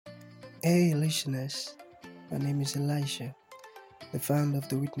Hey listeners, my name is Elisha, the founder of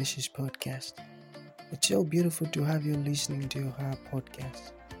the Witnesses podcast. It's so beautiful to have you listening to our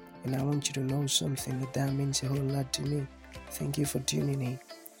podcast, and I want you to know something that means a whole lot to me. Thank you for tuning in.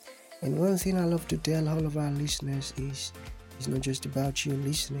 And one thing I love to tell all of our listeners is it's not just about you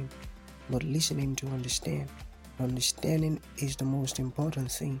listening, but listening to understand. Understanding is the most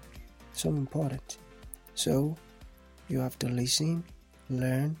important thing, so important. So, you have to listen,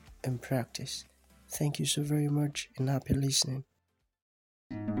 learn, and practice. Thank you so very much and happy listening.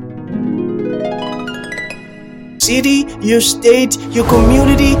 City, your state, your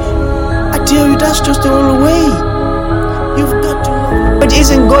community, I tell you that's just the only way. You've got to know it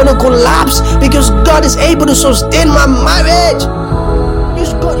isn't gonna collapse because God is able to sustain my marriage.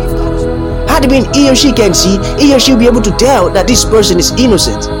 You've got had it been he or she can see, he or she will be able to tell that this person is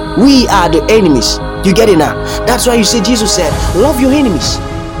innocent. We are the enemies. You get it now? That's why you see Jesus said, love your enemies.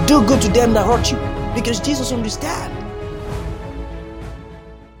 Do good to them that hurt you. Because Jesus understands.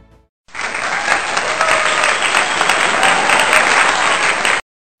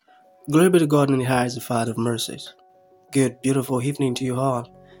 Glory be to God in the highest, the Father of mercies. Good, beautiful evening to you all.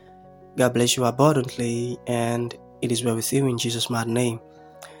 God bless you abundantly, and it is well with you in Jesus' mighty name.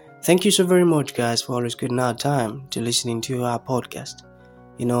 Thank you so very much, guys, for always giving our time to listening to our podcast.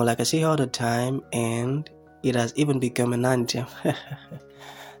 You know, like I say all the time, and it has even become an anthem.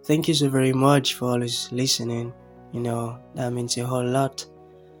 Thank you so very much for always listening. You know, that means a whole lot.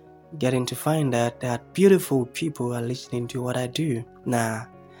 Getting to find that beautiful people are listening to what I do.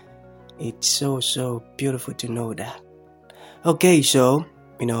 It's so beautiful to know that. Okay, so,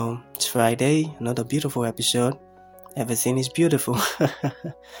 you know, it's Friday, another beautiful episode. Everything is beautiful.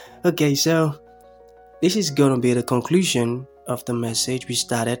 Okay, so this is going to be the conclusion of the message we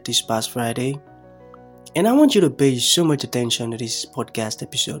started this past Friday. And I want you to pay so much attention to this podcast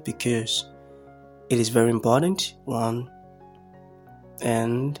episode because it is very important, one.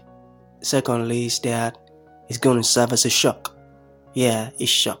 And secondly is that it's going to serve as a shock. Yeah, a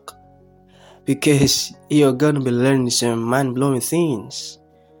shock. Because you're going to be learning some mind-blowing things.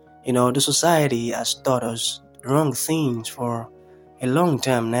 You know, the society has taught us wrong things for a long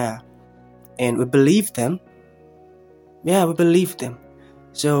time now. And we believe them. Yeah, we believe them.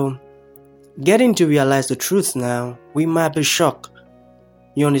 So, getting to realize the truth now, we might be shocked.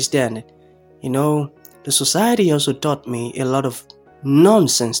 You understand it? You know, the society also taught me a lot of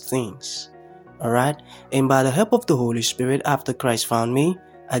nonsense things. Alright? And by the help of the Holy Spirit, after Christ found me,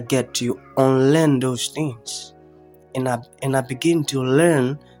 I get to unlearn those things. And I begin to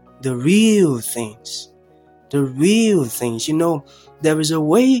learn the real things. The real things. You know, there is a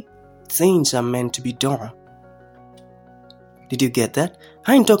way things are meant to be done. Did you get that?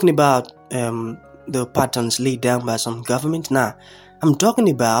 I ain't talking about the patterns laid down by some government. I'm talking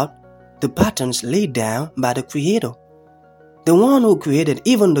about the patterns laid down by the Creator. The one who created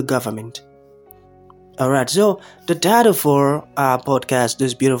even the government. Alright, so the title for our podcast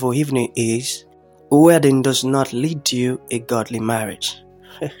this beautiful evening is Wedding Does Not Lead to a Godly Marriage.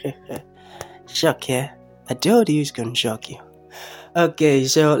 Shock, yeah? I told you it's gonna shock you. Okay,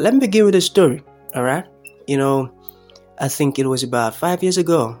 so let me begin with a story. Alright? You know, I think it was about 5 years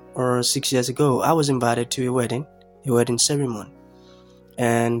ago or 6 years ago, I was invited to a wedding ceremony.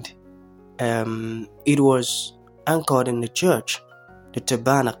 And it was anchored in the church, the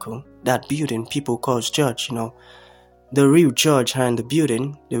tabernacle, that building people call church, you know. The real church behind the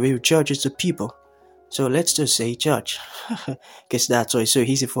building, the real church is the people. So let's just say church, because that's why it's so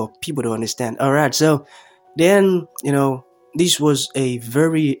easy for people to understand. Alright, so then, you know, this was a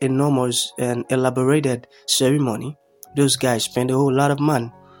very enormous and elaborated ceremony. Those guys spent a whole lot of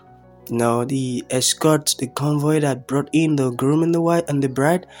money. You know, the escorts, the convoy that brought in the groom and the wife and the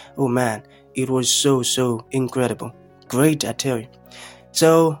bride. Oh man, it was so incredible. Great, I tell you.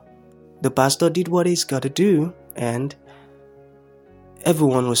 So, the pastor did what he's got to do, and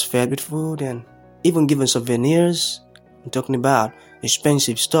everyone was fed with food and even given souvenirs. I'm talking about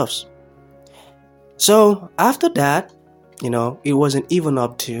expensive stuffs. So, after that, you know, it wasn't even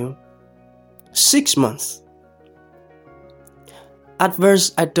up to 6 months. At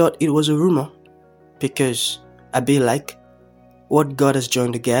first, I thought it was a rumor because I'd be like, what God has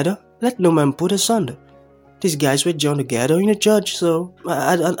joined together, let no man put asunder. These guys were joined together in a church, so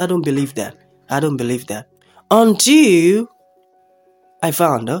I don't believe that. I don't believe that. Until I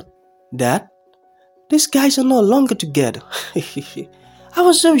found out that these guys are no longer together. I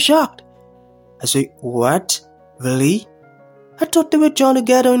was so shocked. I said, what? Really? I thought they were joined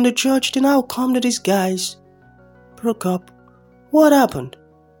together in the church, then how come that these guys broke up? What happened?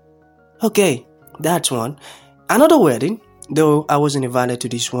 Okay, that's one. Another wedding, though I wasn't invited to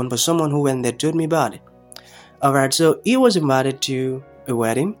this one, but someone who went there told me about it. Alright, so he was invited to a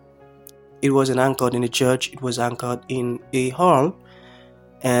wedding. It wasn't anchored in a church, it was anchored in a hall.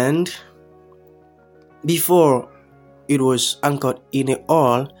 And before it was anchored in a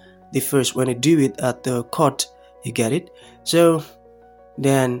hall, they first went to do it at the court. You get it? So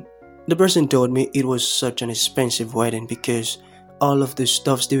then the person told me it was such an expensive wedding because all of the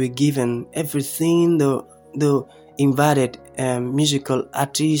stuffs they were given, everything, the invited musical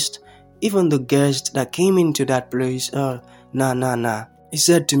artist, even the guests that came into that place, nah. He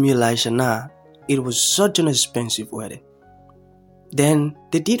said to me, Elisha, nah, it was such an expensive wedding. Then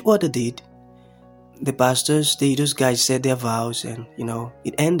they did what they did. The pastors, those guys said their vows, and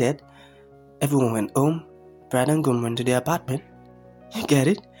it ended. Everyone went home. Bride and groom went to their apartment. You get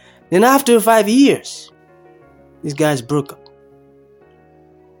it? Then after 5 years, these guys broke up.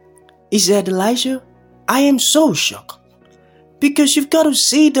 He said, Elisha, I am so shocked. Because you've got to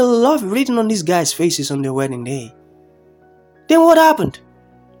see the love written on these guys' faces on their wedding day. Then what happened?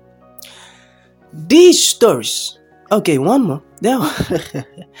 These stories. Okay, one more. There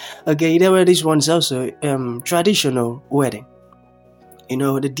were these ones also. Traditional wedding.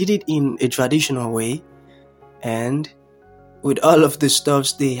 They did it in a traditional way. And with all of the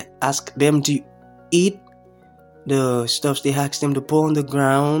stuffs they asked them to eat, the stuffs they asked them to pour on the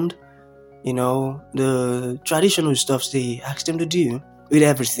ground, the traditional stuffs they asked them to do, with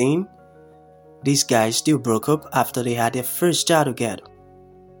everything, these guys still broke up after they had their first child together.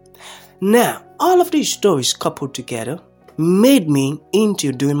 Now, all of these stories coupled together made me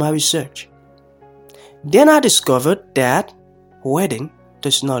into doing my research. Then I discovered that wedding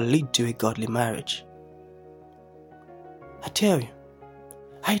does not lead to a godly marriage. I tell you,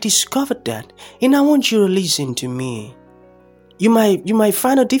 I discovered that, and I want you to listen to me. You might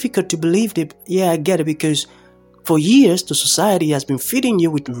find it difficult to believe that, yeah, I get it, because for years the society has been feeding you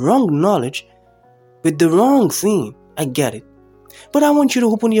with wrong knowledge, with the wrong thing. I get it. But I want you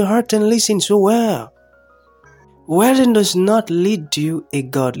to open your heart and listen so well. Wedding does not lead to a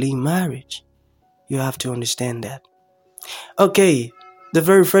godly marriage. You have to understand that. Okay, the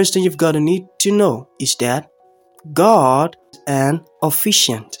very first thing you've got to need to know is that God is an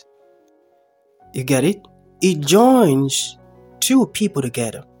officiant. You get it? He joins two people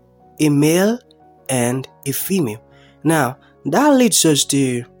together, a male and a female. Now, that leads us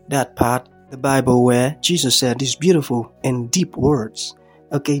to that part, the Bible, where Jesus said these beautiful and deep words.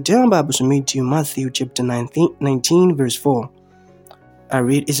 Okay, turn Bible to me to Matthew chapter 19 verse 4. I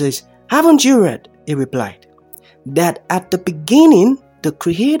read, it says, haven't you read, he replied, that at the beginning the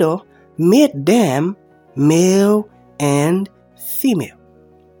Creator made them male and female?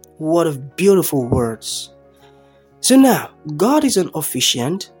 What a beautiful words. So now, God is an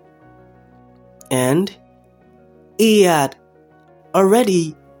officiant, and He had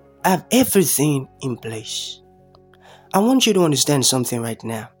already have everything in place. I want you to understand something right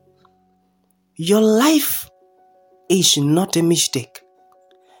now. Your life is not a mistake.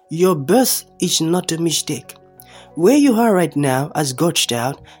 Your birth is not a mistake. Where you are right now as God's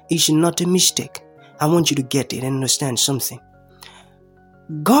child is not a mistake. I want you to get it and understand something.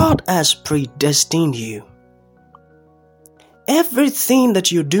 God has predestined you. Everything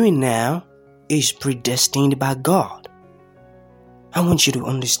that you're doing now is predestined by God. I want you to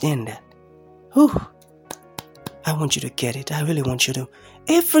understand that. I want you to get it. I really want you to.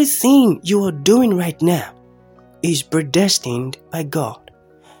 Everything you are doing right now is predestined by God.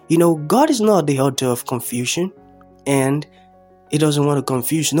 God is not the author of confusion, and He doesn't want to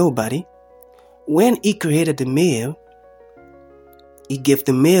confuse nobody. When He created the male, He gave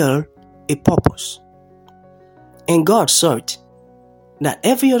the male a purpose. And God saw it, that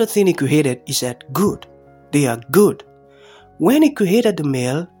every other thing He created, He said, good. They are good. When He created the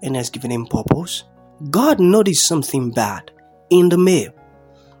male and has given him purpose, God noticed something bad in the male.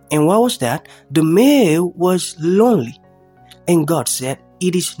 And what was that? The male was lonely. And God said,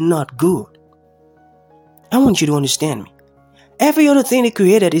 it is not good. I want you to understand me. Every other thing He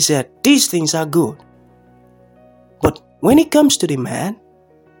created, He said, these things are good. But when it comes to the man,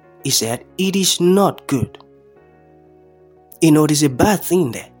 He said, it is not good. There's a bad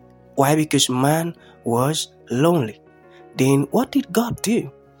thing there. Why? Because man was lonely. Then what did God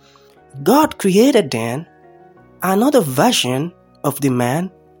do? God created then another version of the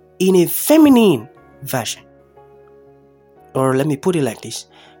man in a feminine version. Or let me put it like this.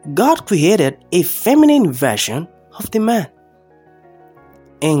 God created a feminine version of the man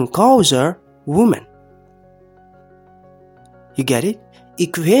and calls her woman. You get it? He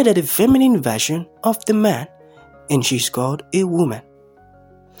created a feminine version of the man, and she's called a woman.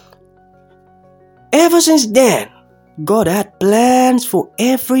 Ever since then, God had plans for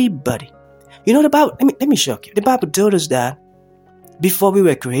everybody. You know the Bible, let me shock you. The Bible told us that before we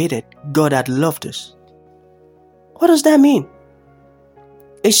were created, God had loved us. What does that mean?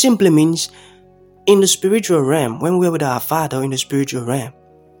 It simply means in the spiritual realm, when we're with our Father in the spiritual realm,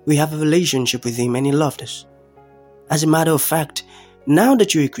 we have a relationship with Him and He loved us. As a matter of fact, now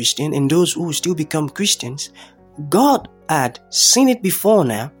that you're a Christian and those who still become Christians, God had seen it before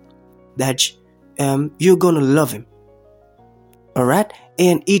now that you're going to love Him. Alright?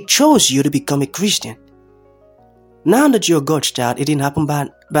 And He chose you to become a Christian. Now that you're God's child, it didn't happen by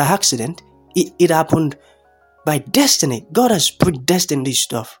accident. It happened by destiny. God has predestined this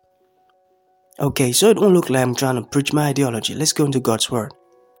stuff. Okay, so it won't look like I'm trying to preach my ideology. Let's go into God's word.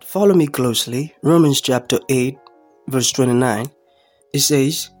 Follow me closely. Romans chapter 8, verse 29. It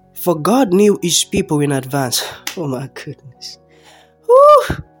says, "For God knew His people in advance." Oh my goodness.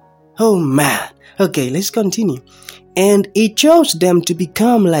 Woo! Oh man. Okay, let's continue. "And He chose them to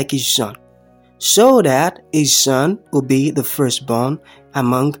become like His Son, so that His Son will be the firstborn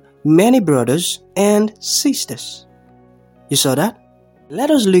among many brothers and sisters." You saw that? Let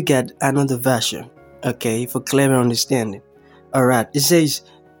us look at another version, okay, for clearer understanding. Alright, it says,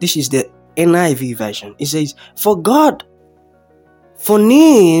 this is the NIV version. It says, For God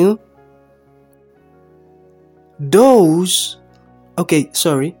foreknew those,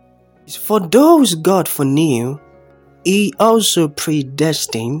 for those God foreknew, He also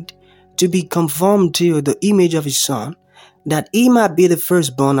predestined to be conformed to the image of His Son, that He might be the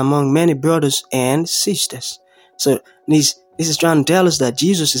firstborn among many brothers and sisters. So this is trying to tell us that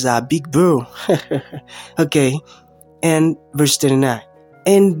Jesus is our big bro. Okay. And verse 39.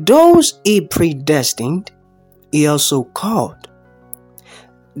 "And those He predestined, He also called.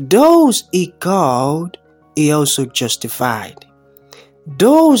 Those He called, He also justified.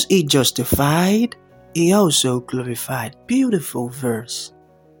 Those He justified, He also glorified." Beautiful verse.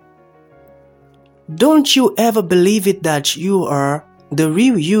 Don't you ever believe it that you are, the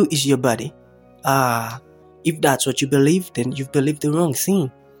real you is your body? If that's what you believe, then you've believed the wrong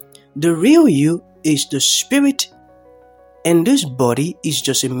thing. The real you is the spirit, and this body is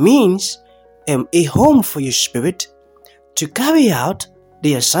just a means, a home for your spirit to carry out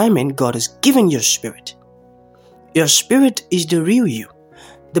the assignment God has given your spirit. Your spirit is the real you.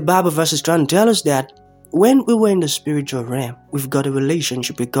 The Bible verse is trying to tell us that when we were in the spiritual realm, we've got a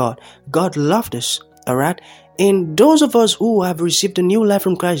relationship with God. God loved us, alright? And those of us who have received a new life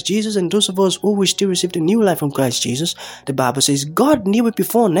from Christ Jesus, and those of us who will still receive the new life from Christ Jesus, the Bible says God knew it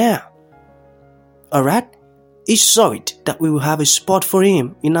before now. Alright? He saw it, that we will have a spot for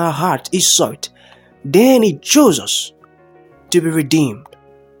Him in our heart. He saw it. Then He chose us to be redeemed.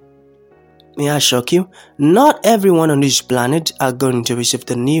 May I shock you? Not everyone on this planet are going to receive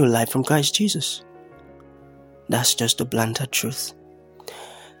the new life from Christ Jesus. That's just the blunt truth.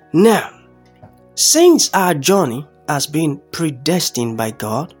 Now, since our journey has been predestined by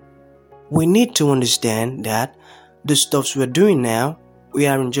God, we need to understand that the stuffs we're doing now, we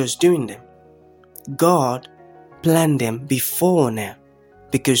aren't just doing them. God planned them before now,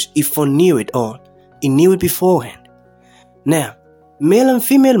 because He foreknew it all. He knew it beforehand. Now, male and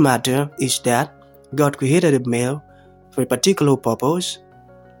female matter is that God created a male for a particular purpose,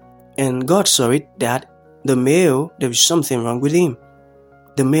 and God saw it that the male, there is something wrong with him.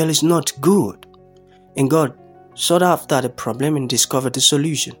 The male is not good. And God sought after the problem and discovered the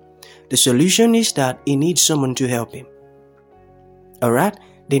solution. The solution is that he needs someone to help him. Alright?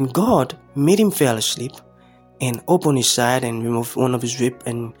 Then God made him fall asleep and open his side and remove one of his rib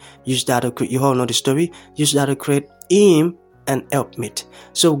and use that to create, you all know the story, use that to create him an helpmate.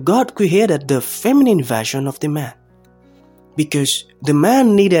 So God created the feminine version of the man because the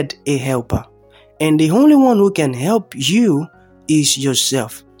man needed a helper. And the only one who can help you is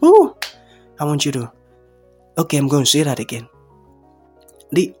yourself. Ooh, I want you to... Okay, I'm going to say that again.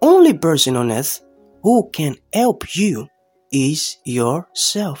 The only person on earth who can help you is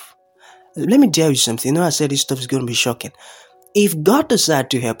yourself. Let me tell you something. I said this stuff is going to be shocking. If God decides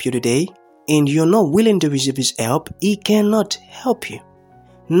to help you today and you're not willing to receive His help, He cannot help you.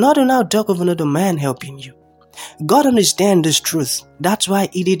 Not to now talk of another man helping you. God understands this truth. That's why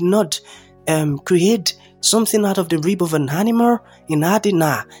He did not create something out of the rib of an animal in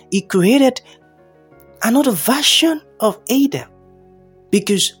Adonai. He created another version of Adam.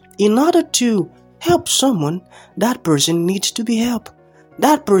 Because in order to help someone, that person needs to be helped.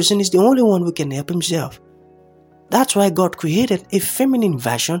 That person is the only one who can help himself. That's why God created a feminine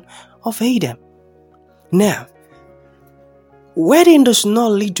version of Adam. Now, wedding does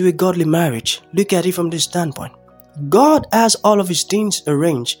not lead to a godly marriage. Look at it from this standpoint. God has all of his things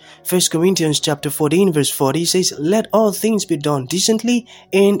arranged. 1 Corinthians chapter 14 verse 40 says, let all things be done decently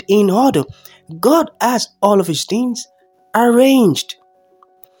and in order. God has all of his things arranged.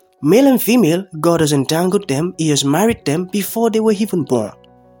 Male and female, God has entangled them. He has married them before they were even born.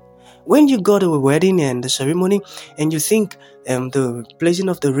 When you go to a wedding and the ceremony and you think the placing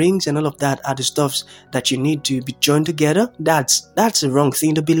of the rings and all of that are the stuffs that you need to be joined together, that's a wrong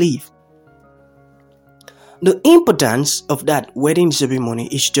thing to believe. The importance of that wedding ceremony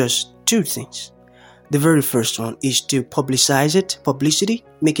is just two things. The very first one is to publicize it, publicity,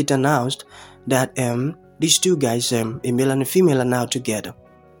 make it announced that these two guys, a male and a female, are now together.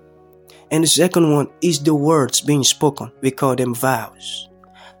 And the second one is the words being spoken. We call them vows.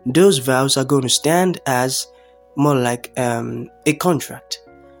 Those vows are going to stand as more like a contract,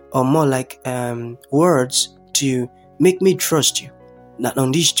 or more like words to make me trust you. That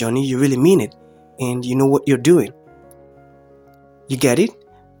on this journey you really mean it and you know what you're doing. You get it?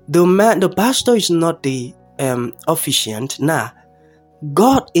 The pastor is not the officiant. Nah,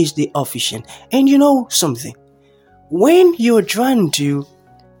 God is the officiant. And you know something? When you're trying to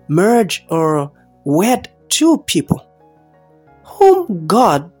merge or wed two people whom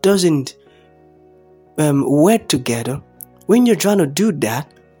God doesn't wed together, when you're trying to do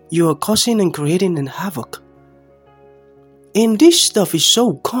that, you are causing and creating an havoc. And this stuff is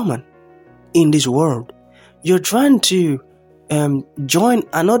so common in this world. You're trying to join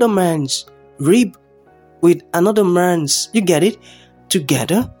another man's rib with another man's, you get it,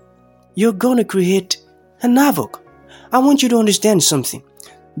 together. You're going to create an havoc. I want you to understand something.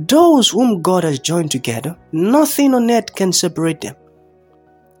 Those whom God has joined together, nothing on earth can separate them.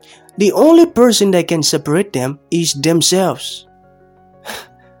 The only person that can separate them is themselves.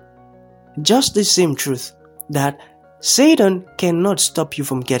 Just the same truth that Satan cannot stop you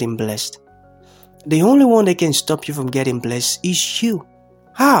from getting blessed. The only one that can stop you from getting blessed is you.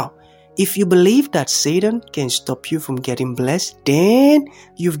 How? If you believe that Satan can stop you from getting blessed, then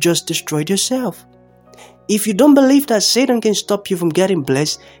you've just destroyed yourself. If you don't believe that Satan can stop you from getting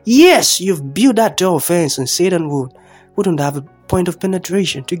blessed, yes, you've built that door of fence and Satan wouldn't have a point of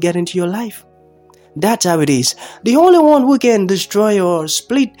penetration to get into your life. That's how it is. The only one who can destroy or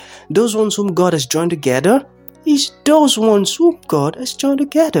split those ones whom God has joined together is those ones whom God has joined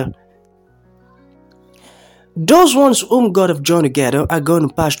together. Those ones whom God has joined together are going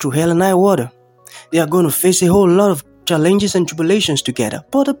to pass through hell and high water. They are going to face a whole lot of challenges and tribulations together.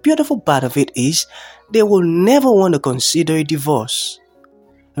 But the beautiful part of it is they will never want to consider a divorce.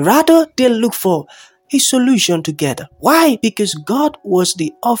 Rather, they'll look for a solution together. Why? Because God was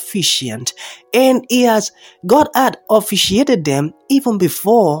the officiant, and God had officiated them even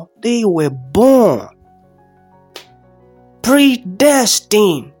before they were born.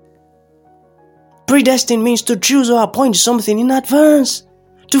 Predestined. Predestined means to choose or appoint something in advance.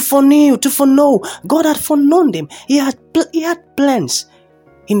 To foreknow. God had foreknown them. He had plans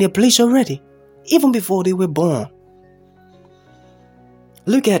in their place already, even before they were born.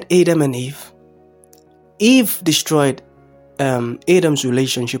 Look at Adam and Eve. Eve destroyed Adam's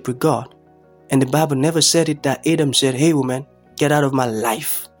relationship with God. And the Bible never said it that Adam said, hey woman, get out of my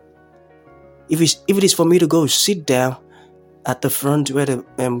life. If it is for me to go sit down at the front where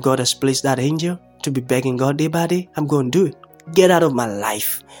God has placed that angel to be begging God day by day, I'm going to do it. Get out of my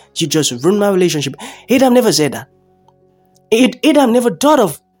life. You just ruined my relationship. Adam never said that. Adam never thought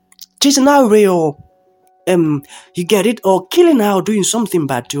of chasing her away or you get it, or killing her or doing something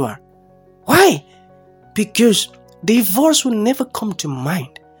bad to her. Why? Because divorce will never come to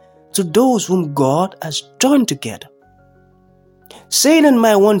mind to those whom God has joined together. Satan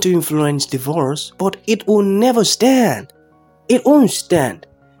might want to influence divorce, but it will never stand. It won't stand.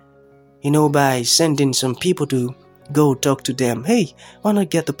 By sending some people to go talk to them. Hey, why not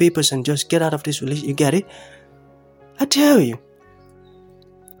get the papers and just get out of this relationship? You get it? I tell you,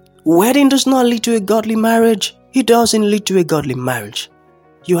 wedding does not lead to a godly marriage. It doesn't lead to a godly marriage.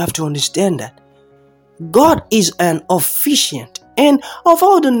 You have to understand that. God is an officiant. And of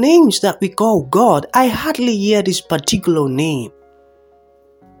all the names that we call God, I hardly hear this particular name.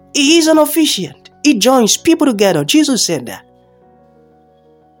 He is an officiant. He joins people together. Jesus said that.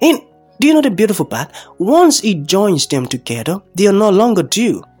 And do you know the beautiful part? Once He joins them together, they are no longer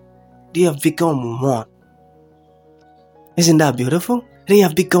two. They have become one. Isn't that beautiful? They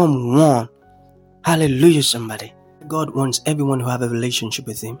have become one. Hallelujah, somebody. God wants everyone to have a relationship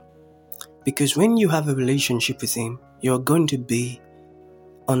with Him. Because when you have a relationship with Him, you're going to be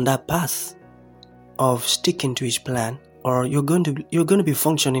on that path of sticking to His plan, or you're going to be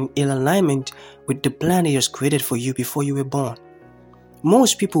functioning in alignment with the plan He has created for you before you were born.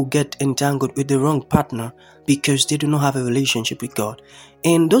 Most people get entangled with the wrong partner because they do not have a relationship with God.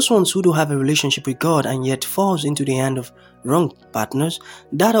 And those ones who do have a relationship with God and yet falls into the hand of wrong partners,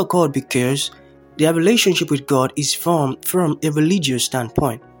 that occurred because their relationship with God is from a religious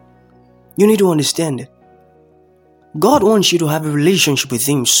standpoint. You need to understand it. God wants you to have a relationship with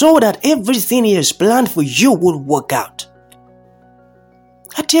Him so that everything He has planned for you will work out.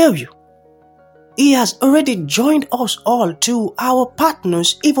 I tell you, He has already joined us all to our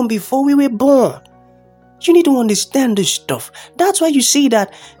partners even before we were born. You need to understand this stuff. That's why you see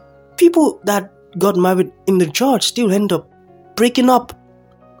that people that got married in the church still end up breaking up.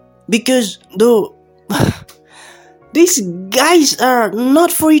 Because though these guys are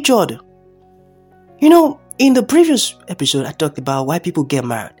not for each other. You know, in the previous episode I talked about why people get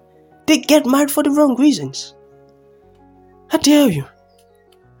married. They get married for the wrong reasons. I tell you.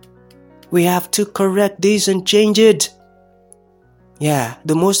 We have to correct this and change it. Yeah,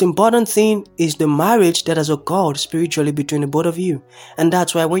 the most important thing is the marriage that has occurred spiritually between the both of you. And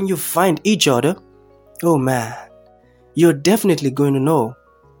that's why when you find each other, oh man, you're definitely going to know.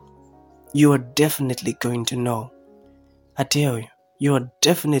 You are definitely going to know. I tell you, you are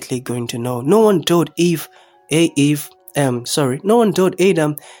definitely going to know. No one told no one told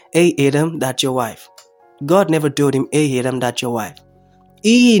Adam, hey Adam, that's your wife. God never told him, hey Adam, that's your wife.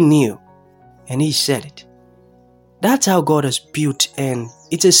 He knew. And He said it. That's how God has built, and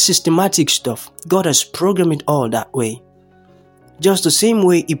it's a systematic stuff. God has programmed it all that way. Just the same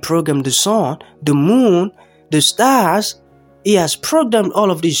way He programmed the sun, the moon, the stars. He has programmed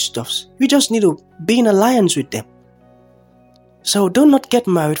all of these stuffs. We just need to be in alliance with them. So do not get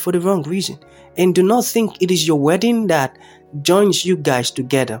married for the wrong reason. And do not think it is your wedding that joins you guys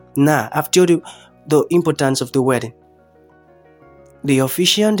together. Nah, I've told you the importance of the wedding. The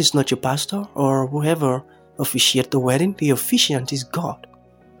officiant is not your pastor or whoever officiates the wedding. The officiant is God.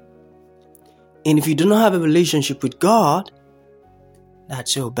 And if you do not have a relationship with God,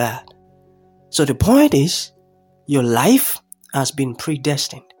 that's so bad. So the point is, your life has been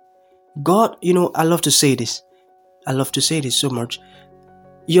predestined. God, I love to say this. I love to say this so much.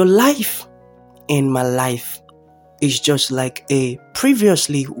 Your life and my life is just like a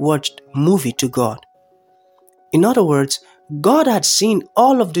previously watched movie to God. In other words, God had seen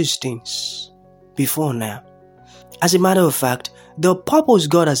all of these things before now. As a matter of fact, the purpose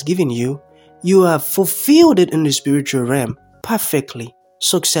God has given you, you have fulfilled it in the spiritual realm perfectly,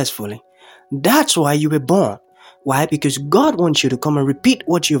 successfully. That's why you were born. Why? Because God wants you to come and repeat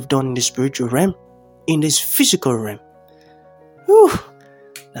what you've done in the spiritual realm, in this physical realm. Whew,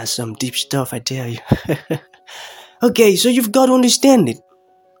 that's some deep stuff, I tell you. Okay, so you've got to understand it.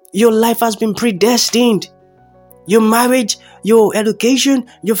 Your life has been predestined. Your marriage, your education,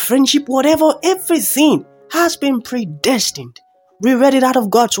 your friendship, whatever, everything has been predestined. We read it out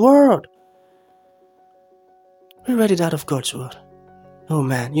of God's word. We read it out of God's word. Oh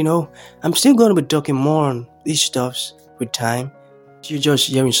man, I'm still going to be talking more on these stuffs with time. If you're just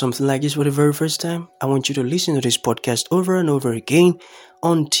hearing something like this for the very first time, I want you to listen to this podcast over and over again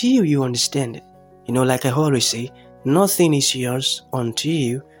until you understand it. Like I always say, nothing is yours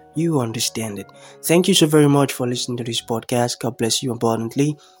until you understand it. Thank you so very much for listening to this podcast. God bless you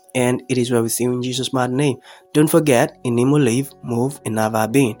abundantly. And it is well with you in Jesus' mighty name. Don't forget, in Him we live, move, and have our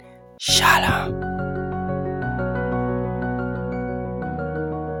being. Shalom.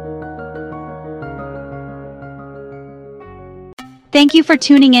 Thank you for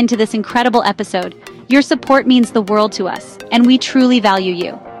tuning in to this incredible episode. Your support means the world to us, and we truly value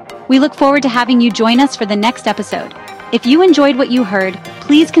you. We look forward to having you join us for the next episode. If you enjoyed what you heard,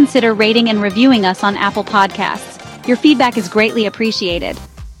 please consider rating and reviewing us on Apple Podcasts. Your feedback is greatly appreciated.